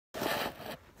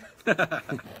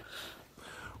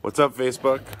What's up,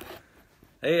 Facebook?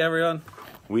 Hey, everyone.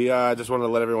 We just wanted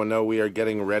to let everyone know we are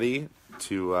getting ready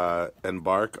to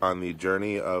embark on the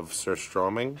journey of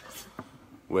Surstromming,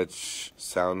 which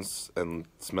sounds and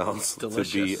smells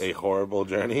delicious. To be a horrible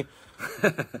journey.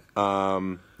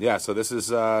 Yeah, so this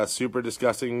is super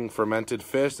disgusting fermented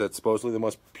fish that's supposedly the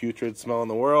most putrid smell in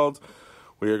the world.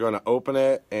 We are going to open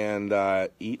it and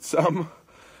eat some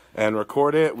and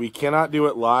record it. We cannot do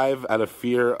it live out of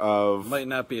fear of... Might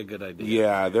not be a good idea.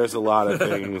 Yeah, there's a lot of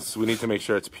things. We need to make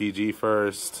sure it's PG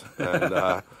first.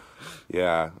 And,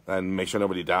 yeah, and make sure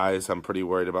nobody dies. I'm pretty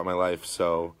worried about my life.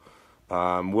 So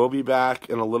we'll be back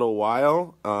in a little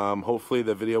while. Hopefully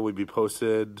the video will be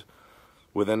posted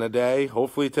within a day.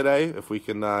 Hopefully today, if we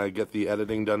can get the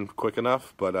editing done quick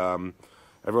enough. But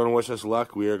everyone wish us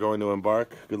luck. We are going to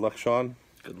embark. Good luck, Sean.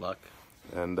 Good luck.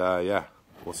 And, yeah,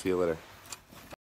 we'll see you later.